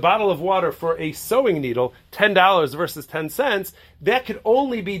exchanging the bottle of water for a sewing needle, $10 versus 10 cents, that could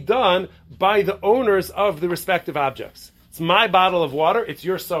only be done by the owners of the respective objects. It's my bottle of water, it's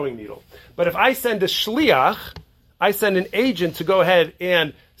your sewing needle. But if I send a shliach, I send an agent to go ahead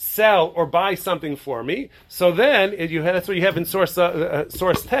and sell or buy something for me, so then that's what you have in source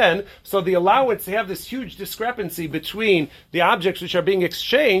 10. So the allowance to have this huge discrepancy between the objects which are being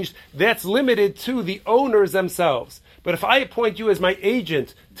exchanged, that's limited to the owners themselves. But if I appoint you as my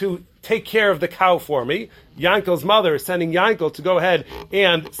agent to take care of the cow for me, Yankel's mother is sending Yankel to go ahead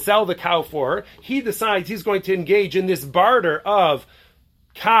and sell the cow for her, he decides he's going to engage in this barter of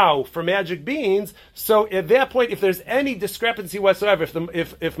cow for magic beans. So at that point, if there's any discrepancy whatsoever,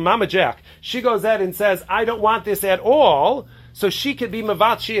 if Mama Jack, she goes ahead and says, I don't want this at all, so she could be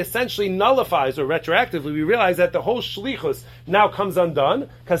mavat, she essentially nullifies, or retroactively, we realize that the whole shlichus now comes undone,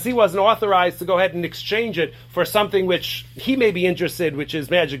 because he wasn't authorized to go ahead and exchange it for something which he may be interested, which is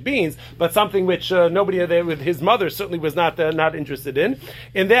magic beans, but something which nobody there with his mother certainly was not interested in.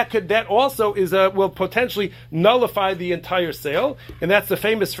 And that also will potentially nullify the entire sale. And that's the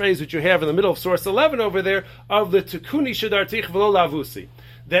famous phrase which you have in the middle of source 11 over there, of the tukuni shadartich v'lo lavusi.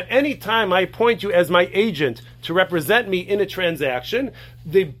 That any time I appoint you as my agent to represent me in a transaction,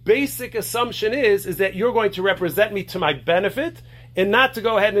 the basic assumption is that you're going to represent me to my benefit and not to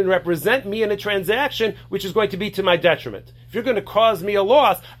go ahead and represent me in a transaction which is going to be to my detriment. If you're going to cause me a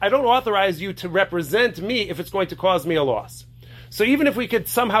loss, I don't authorize you to represent me if it's going to cause me a loss. So even if we could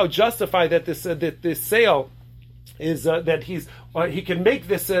somehow justify that this sale is that he can make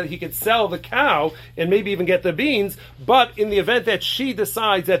this, he could sell the cow and maybe even get the beans, but in the event that she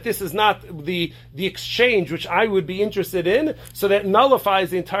decides that this is not the exchange which I would be interested in, so that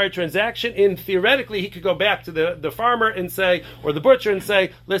nullifies the entire transaction, and theoretically he could go back to the farmer and say, or the butcher and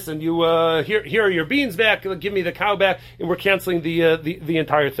say, listen, you here are your beans back, give me the cow back, and we're canceling the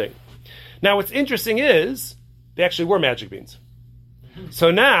entire thing. Now what's interesting is, they actually were magic beans. So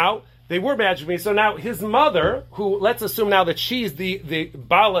now, they were magic beans. So now his mother, who, let's assume now that she's the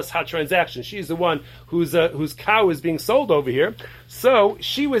balas ha transaction, she's the one whose cow is being sold over here. So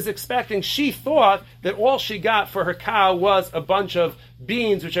she thought that all she got for her cow was a bunch of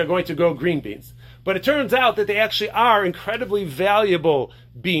beans which are going to grow green beans. But it turns out that they actually are incredibly valuable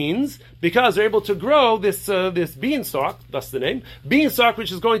beans, because they're able to grow this beanstalk, that's the name, beanstalk,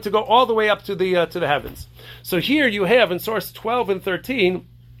 which is going to go all the way up to the heavens. So here you have in source 12 and 13,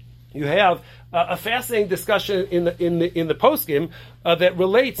 you have a fascinating discussion in the poskim that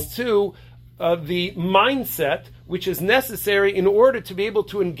relates to the mindset which is necessary in order to be able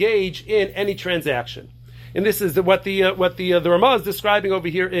to engage in any transaction. And this is what the Ramah is describing over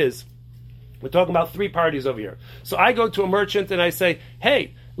here is. We're talking about three parties over here. So I go to a merchant and I say,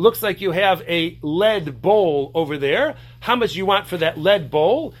 hey, looks like you have a lead bowl over there. How much do you want for that lead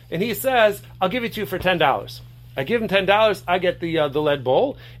bowl? And he says, I'll give it to you for $10. I give him $10, I get the lead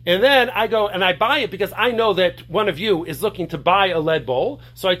bowl, and then I go and I buy it because I know that one of you is looking to buy a lead bowl.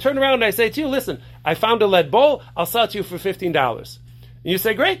 So I turn around and I say to you, listen, I found a lead bowl, I'll sell it to you for $15. And you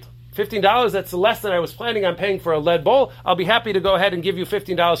say, great, $15, that's less than I was planning on paying for a lead bowl. I'll be happy to go ahead and give you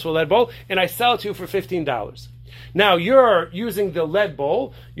 $15 for a lead bowl, and I sell it to you for $15. Now, you're using the lead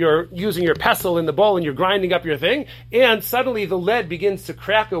bowl, you're using your pestle in the bowl, and you're grinding up your thing, and suddenly the lead begins to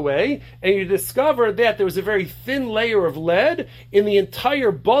crack away, and you discover that there was a very thin layer of lead, and the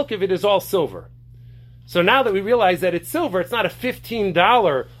entire bulk of it is all silver. So now that we realize that it's silver, it's not a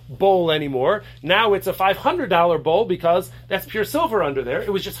 $15 bowl anymore. Now it's a $500 bowl because that's pure silver under there.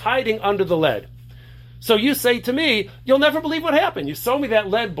 It was just hiding under the lead. So you say to me, you'll never believe what happened. You sold me that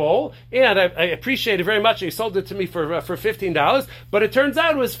lead bowl, and I appreciate it very much. You sold it to me for $15, but it turns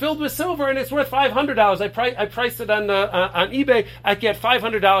out it was filled with silver, and it's worth $500. I priced it on eBay. I get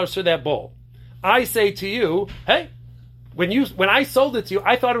 $500 for that bowl. I say to you, hey, when I sold it to you,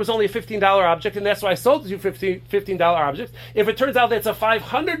 I thought it was only a $15 object, and that's why I sold it to you $15 object. If it turns out that it's a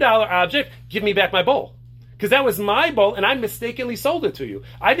 $500 object, give me back my bowl. Because that was my bowl, and I mistakenly sold it to you.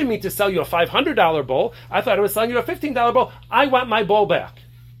 I didn't mean to sell you a $500 bowl. I thought I was selling you a $15 bowl. I want my bowl back.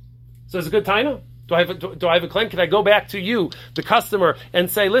 So it's a good time? Do I have a claim? Can I go back to you, the customer, and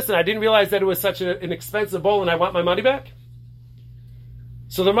say, listen, I didn't realize that it was such an expensive bowl, and I want my money back?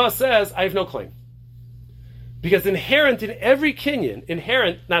 So the Ramah says, I have no claim. Because inherent in every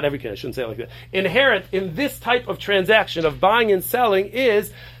kinyan, not every kinyan, I shouldn't say it like that, inherent in this type of transaction of buying and selling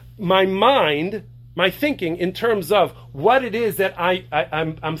is my mind, my thinking in terms of what it is that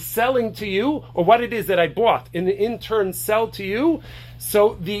I'm selling to you, or what it is that I bought and in turn sell to you.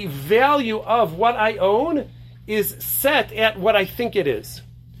 So the value of what I own is set at what I think it is.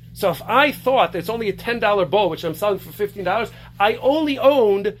 So if I thought that it's only a $10 bowl, which I'm selling for $15, I only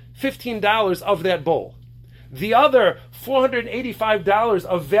owned $15 of that bowl. The other $485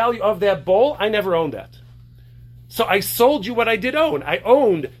 of value of that bowl, I never owned that. So I sold you what I did own. I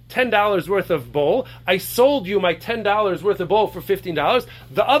owned $10 worth of bowl. I sold you my $10 worth of bowl for $15.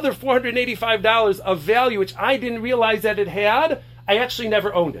 The other $485 of value, which I didn't realize that it had, I actually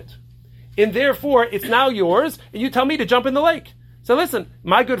never owned it. And therefore, it's now yours, and you tell me to jump in the lake. So listen,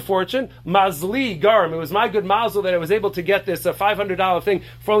 my good fortune, mazli garam, it was my good mazel that I was able to get this $500 thing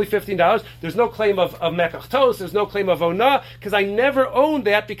for only $15. There's no claim of mekach tos, there's no claim of ona, because I never owned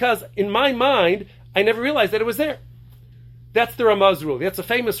that, because in my mind, I never realized that it was there. That's the Ramah's rule. That's a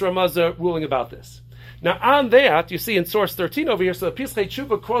famous Ramah's ruling about this. Now, on that, you see in source 13 over here, so the Pischei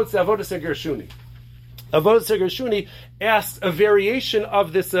Tshuva quotes Avodas HaGershuni. Avodas HaGershuni asks a variation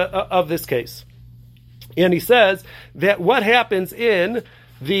of this case. And he says that what happens in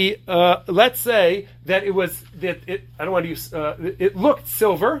the, let's say that it was, it looked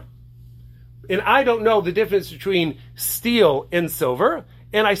silver, and I don't know the difference between steel and silver,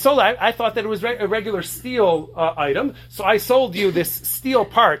 and I sold it. I thought that it was a regular steel item, so I sold you this steel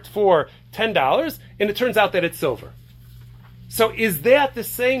part for $10, and it turns out that it's silver. So is that the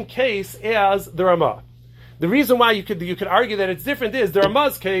same case as the Ramah? The reason why you could argue that it's different is the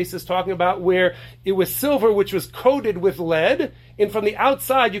Ramah's case is talking about where it was silver which was coated with lead, and from the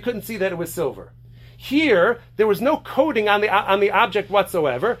outside you couldn't see that it was silver. Here, there was no coating on the object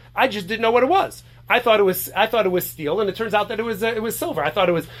whatsoever. I just didn't know what it was. I thought it was steel, and it turns out that it was silver. I thought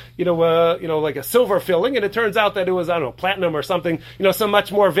it was like a silver filling, and it turns out that it was, I don't know, platinum or something, some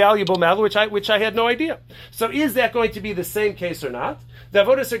much more valuable metal, which I had no idea. So is that going to be the same case or not? The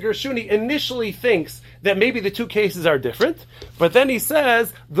Avodas HaGershuni initially thinks that maybe the two cases are different, but then he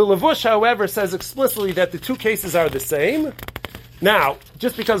says the Levush, however, says explicitly that the two cases are the same. Now,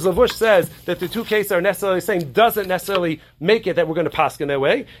 just because Levush says that the two cases are necessarily the same doesn't necessarily make it that we're going to paskin that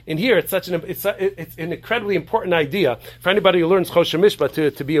way. And here, it's an incredibly important idea for anybody who learns Choshen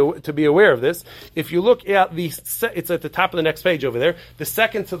Mishpat to be aware of this. If you look at it's at the top of the next page over there, the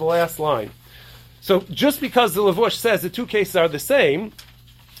second to the last line. So just because the Levush says the two cases are the same,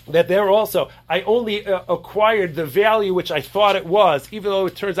 that there also, I only acquired the value which I thought it was, even though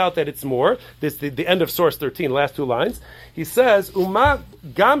it turns out that it's more. This the end of source 13, last two lines. He says, Uma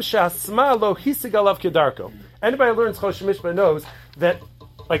gam shasma lo hisigalav kedarko. Anybody who learns Choshen Mishpat knows that,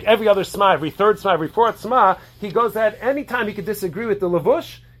 like every other sma, every third sma, every fourth sma, he goes ahead, anytime he could disagree with the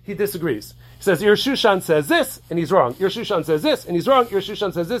Levush, he disagrees. He says, Ir Shushan says this, and he's wrong. Ir Shushan says this, and he's wrong. Ir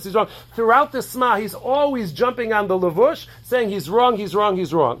Shushan says this, he's wrong. Throughout the Sma, he's always jumping on the Levush, saying he's wrong, he's wrong,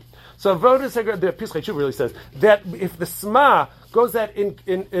 he's wrong. So the Pischei Teshuva really says that if the Sma goes that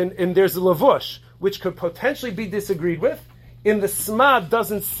in there's a Levush, which could potentially be disagreed with, in the Sma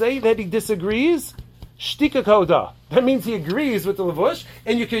doesn't say that he disagrees, Shtika Koda. That means he agrees with the Levush,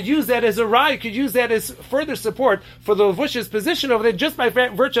 and you could use that as a rye, you could use that as further support for the Levush's position over there, just by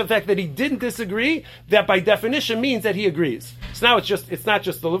virtue of the fact that he didn't disagree, that by definition means that he agrees. So now it's not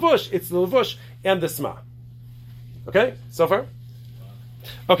just the Levush, it's the Levush and the Sma. Okay, so far?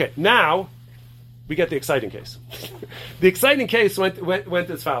 Okay, now we get the exciting case. The exciting case went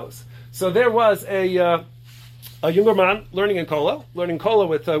as follows. So there was a younger man learning kollel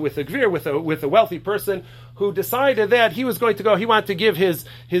with a gvir, with a wealthy person who decided that he was going to go. He wanted to give his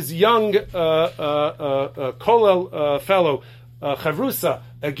young kollel fellow chavrusa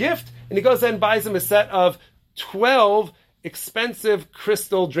a gift, and he goes and buys him a set of 12 expensive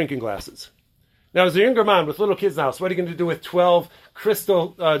crystal drinking glasses. Now, as a younger man with little kids in the house, what are you going to do with 12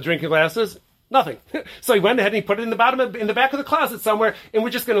 crystal drinking glasses? Nothing. So he went ahead and he put it in the back of the closet somewhere, and we're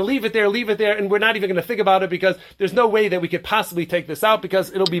just going to leave it there, and we're not even going to think about it because there's no way that we could possibly take this out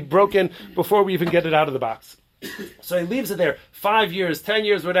because it'll be broken before we even get it out of the box. So he leaves it there 5 years, 10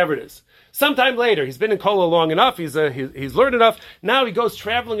 years, whatever it is. Sometime later, he's been in kollel long enough, he's learned enough, now he goes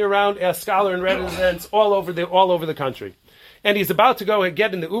traveling around as scholar in residence all over the country. And he's about to go and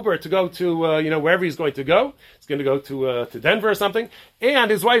get in the Uber to go to, wherever he's going to go. He's going to go to Denver or something. And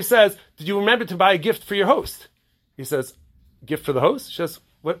his wife says, did you remember to buy a gift for your host? He says, gift for the host? She says,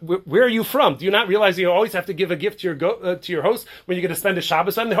 where are you from? Do you not realize you always have to give a gift to your host when you're going to spend a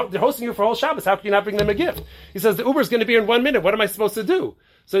Shabbos? They're hosting you for a whole Shabbos. How can you not bring them a gift? He says, the Uber's going to be in 1 minute. What am I supposed to do?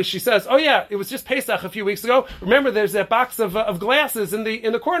 So she says, oh yeah, it was just Pesach a few weeks ago. Remember, there's that box of glasses in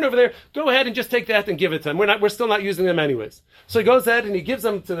the corner over there. Go ahead and just take that and give it to him. We're still not using them anyways. So he goes ahead and he gives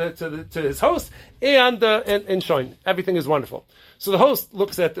them to his host, and shoin. Everything is wonderful. So the host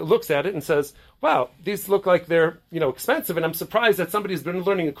looks at it and says, wow, these look like they're expensive, and I'm surprised that somebody's been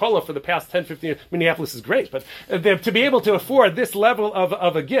learning a kollel for the past 10, 15 years. Minneapolis is great, but to be able to afford this level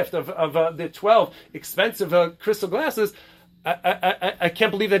of a gift of the 12 expensive crystal glasses, I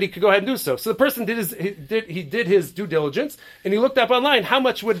can't believe that he could go ahead and do so. So the person did his due diligence, and he looked up online, how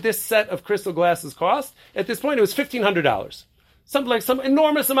much would this set of crystal glasses cost? At this point, it was $1,500. Some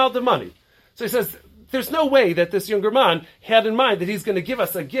enormous amount of money. So he says, there's no way that this younger man had in mind that he's going to give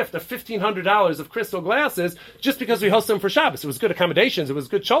us a gift of $1,500 of crystal glasses just because we host him for Shabbos. It was good accommodations, it was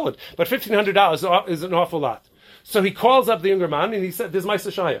good sholad, but $1,500 is an awful lot. So he calls up the younger man, and he said, this is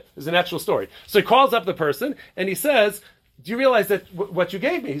Ma'aseh Shaya. This is an actual story. So he calls up the person, and he says, do you realize that what you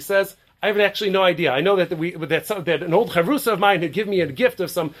gave me? He says, I have actually no idea. I know that that an old chavrusa of mine had given me a gift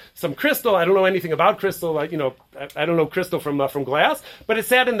of some crystal. I don't know anything about crystal. I don't know crystal from glass. But it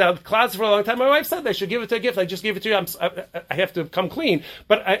sat in the closet for a long time. My wife said I should give it to a gift. I just gave it to you. I have to come clean.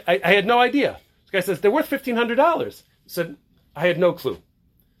 But I had no idea. The guy says, they're worth $1,500. He said, I had no clue.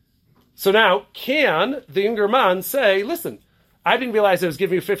 So now, can the younger man say, listen, I didn't realize I was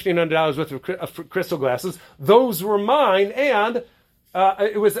giving you $1,500 worth of crystal glasses. Those were mine, and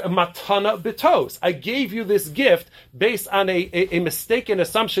it was a matana bitos. I gave you this gift based on a mistaken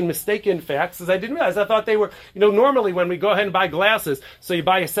assumption, mistaken facts, as I didn't realize. I thought they were, normally when we go ahead and buy glasses, so you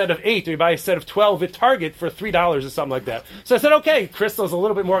buy a set of 8 or you buy a set of 12 at Target for $3 or something like that. So I said, okay, crystal's a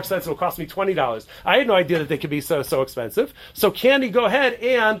little bit more expensive. It'll cost me $20. I had no idea that they could be so expensive. So can he go ahead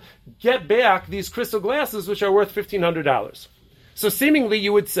and get back these crystal glasses, which are worth $1,500? So seemingly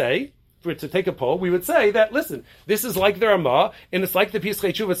you would say, to take a poll, we would say that, listen, this is like the Ramah, and it's like the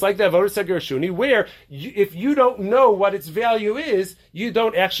Pischei Teshuva, it's like the Avodas HaGershuni, where if you don't know what its value is, you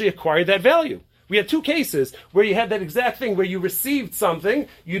don't actually acquire that value. We had 2 cases where you had that exact thing, where you received something,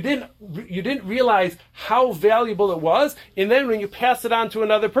 you didn't realize how valuable it was, and then when you pass it on to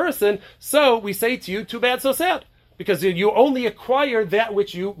another person, so we say to you, too bad, so sad, because you only acquire that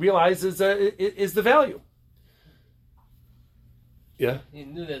which you realize is the value. Yeah. He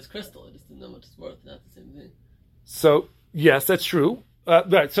knew that it's crystal. He just didn't know what it's worth. Not the same thing. So yes, that's true.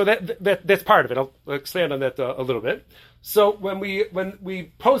 Right. So that's part of it. I'll expand on that a little bit. So when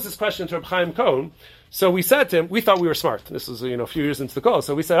we posed this question to Reb Chaim Cohen, so we said to him, we thought we were smart. This was a few years into the call.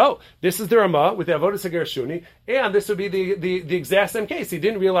 So we said, this is the Ramah with the Avodas HaGershuni, and this would be the exact same case. He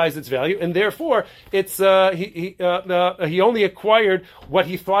didn't realize its value, and therefore it's he only acquired what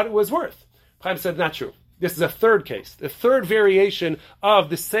he thought it was worth. Chaim said, not true. This is a third case, the third variation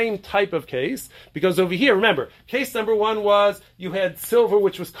of the same type of case, because over here, remember, case number 1 was you had silver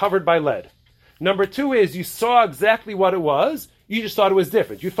which was covered by lead. Number 2 is you saw exactly what it was, You just thought it was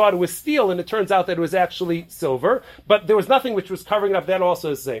different. You thought it was steel, and it turns out that it was actually silver, but there was nothing which was covering up. That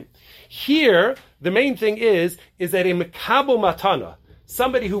also is the same. Here, the main thing is that a mekabel matana,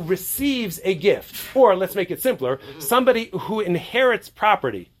 somebody who receives a gift, or let's make it simpler, somebody who inherits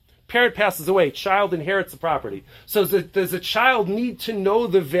property. Parent passes away, child inherits the property. So does the child need to know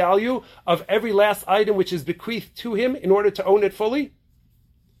the value of every last item which is bequeathed to him in order to own it fully?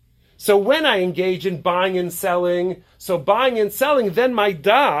 So when I engage in buying and selling, then my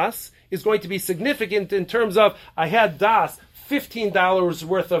das is going to be significant in terms of I had das $15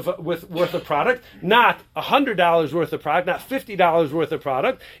 worth of product, not $100 worth of product, not $50 worth of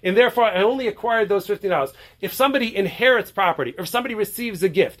product, and therefore I only acquired those $15. If somebody inherits property, or if somebody receives a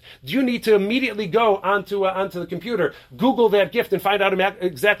gift, do you need to immediately go onto the computer, Google that gift, and find out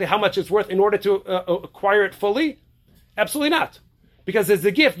exactly how much it's worth in order to acquire it fully? Absolutely not. Because as a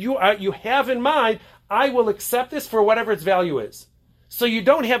gift, you have in mind, I will accept this for whatever its value is. So you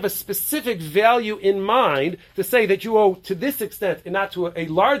don't have a specific value in mind to say that you owe to this extent and not to a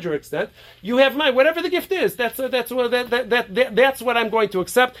larger extent. You have in mind whatever the gift is. That's what I'm going to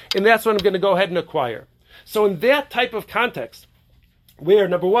accept, and that's what I'm going to go ahead and acquire. So in that type of context, where,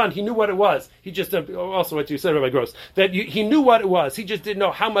 number one, he knew what it was. He just, also what you said, Rabbi Gross, that he knew what it was. He just didn't know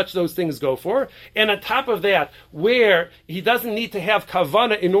how much those things go for. And on top of that, where he doesn't need to have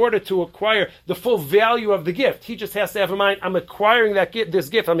kavana in order to acquire the full value of the gift. He just has to have in mind, I'm acquiring this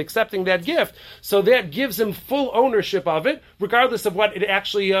gift, I'm accepting that gift. So that gives him full ownership of it, regardless of what it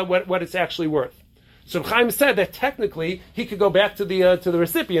actually, what it's actually worth. So Chaim said that technically he could go back to the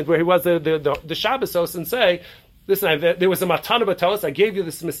recipient where he was the Shabbosos and say, listen, there was a matana b'tolos. I gave you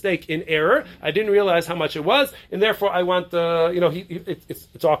this mistake in error. I didn't realize how much it was, and therefore I want,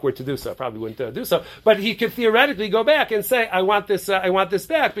 it's awkward to do so. I probably wouldn't do so, but he could theoretically go back and say, I want this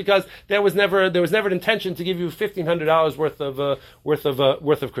back because there was never an intention to give you $1,500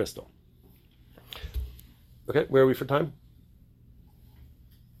 worth of crystal. Okay, where are we for time?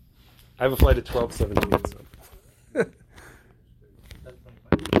 I have a flight at 12:17.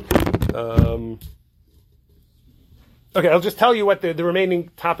 So. Okay, I'll just tell you what the remaining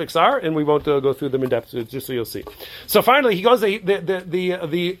topics are, and we won't go through them in depth, just so you'll see. So finally, he goes I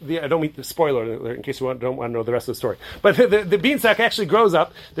don't mean the spoiler alert in case you don't want to know the rest of the story. But the beanstalk actually grows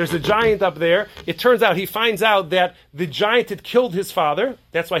up. There's a giant up there. It turns out he finds out that the giant had killed his father.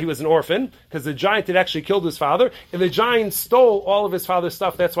 That's why he was an orphan, because the giant had actually killed his father, and the giant stole all of his father's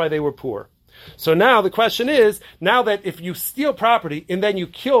stuff. That's why they were poor. So now the question is, now that if you steal property and then you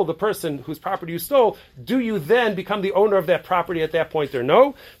kill the person whose property you stole, do you then become the owner of that property at that point or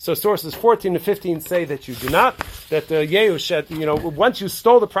no? So sources 14 and 15 say that you do not, that Yehush, once you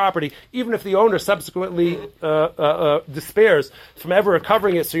stole the property, even if the owner subsequently despairs from ever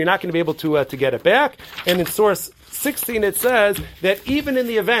recovering it, so you're not going to be able to get it back. And in source 16 it says that even in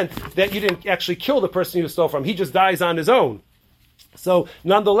the event that you didn't actually kill the person you stole from, he just dies on his own. So,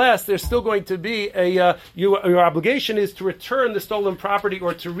 nonetheless, there's still going to be your obligation is to return the stolen property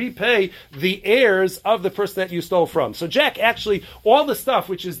or to repay the heirs of the person that you stole from. So, Jack, actually, all the stuff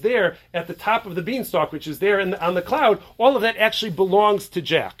which is there at the top of the beanstalk, which is there on the cloud, all of that actually belongs to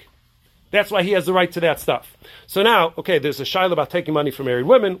Jack. That's why he has the right to that stuff. So now, okay, there's a shiloh about taking money from married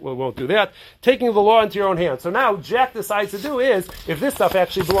women. Well, we won't do that. Taking the law into your own hands. So now Jack decides to do is, if this stuff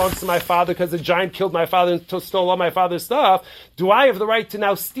actually belongs to my father because the giant killed my father and stole all my father's stuff, do I have the right to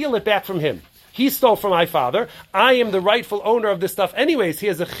now steal it back from him? He stole from my father. I am the rightful owner of this stuff anyways. He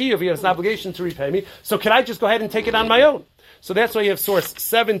has a chiyuv, he has an obligation to repay me. So can I just go ahead and take it on my own? So that's why you have source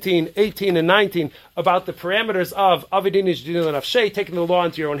 17, 18, and 19 about the parameters of Avidinish Dinil and Afshay, taking the law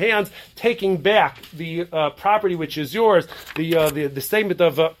into your own hands, taking back the property which is yours, the statement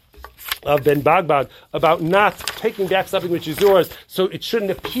of Ben Bagbag about not taking back something which is yours, so it shouldn't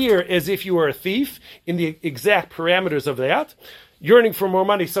appear as if you were a thief in the exact parameters of that. Yearning for more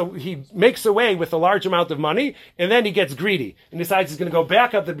money, so he makes away with a large amount of money, and then he gets greedy and decides he's going to go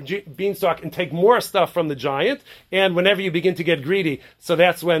back up the beanstalk and take more stuff from the giant. And whenever you begin to get greedy, so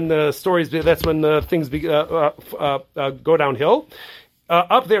that's when things go downhill.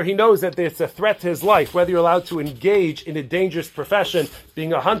 Up there, he knows that it's a threat to his life, whether you're allowed to engage in a dangerous profession,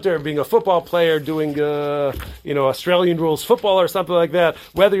 being a hunter, being a football player, doing, Australian rules football or something like that,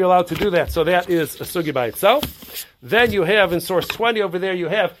 whether you're allowed to do that. So that is a sugi by itself. Then you have, in source 20 over there,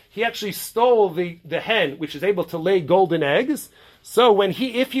 he actually stole the hen, which is able to lay golden eggs. So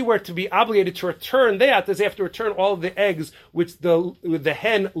if he were to be obligated to return that, does he have to return all of the eggs which the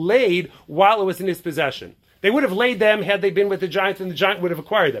hen laid while it was in his possession? They would have laid them had they been with the giant, and the giant would have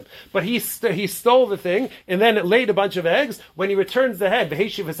acquired them. But he stole the thing, and then it laid a bunch of eggs. When he returns the head,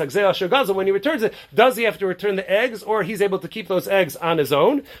 when he returns it, does he have to return the eggs, or he's able to keep those eggs on his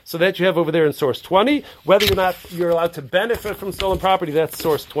own? So that you have over there in source 20. Whether or not you're allowed to benefit from stolen property, that's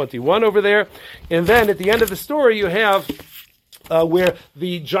source 21 over there. And then at the end of the story, you have where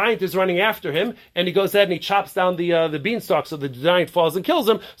the giant is running after him, and he goes ahead and he chops down the beanstalk, so the giant falls and kills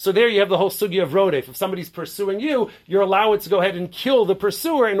him. So there you have the whole sugya of rodef. If somebody's pursuing you, you're allowed to go ahead and kill the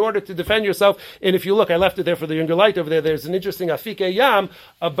pursuer in order to defend yourself. And if you look, I left it there for the younger light over there. There's an interesting afike yam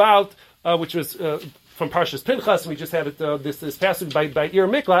about which was from Parshas Pinchas, and we just had it this passage by Ir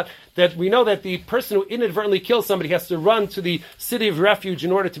Miklat, that we know that the person who inadvertently kills somebody has to run to the city of refuge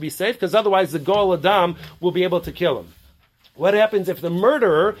in order to be safe, because otherwise the Goel Adam will be able to kill him. What happens if the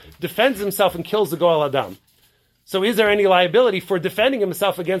murderer defends himself and kills the Goel Adam? So is there any liability for defending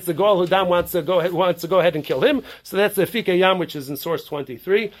himself against the Goel Adam wants to go ahead and kill him? So that's the Fika Yam, which is in source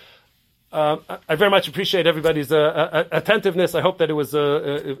 23. I very much appreciate everybody's attentiveness. I hope that it was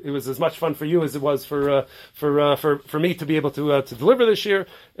as much fun for you as it was for me to be able to deliver this year,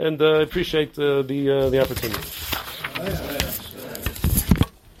 and appreciate the opportunity.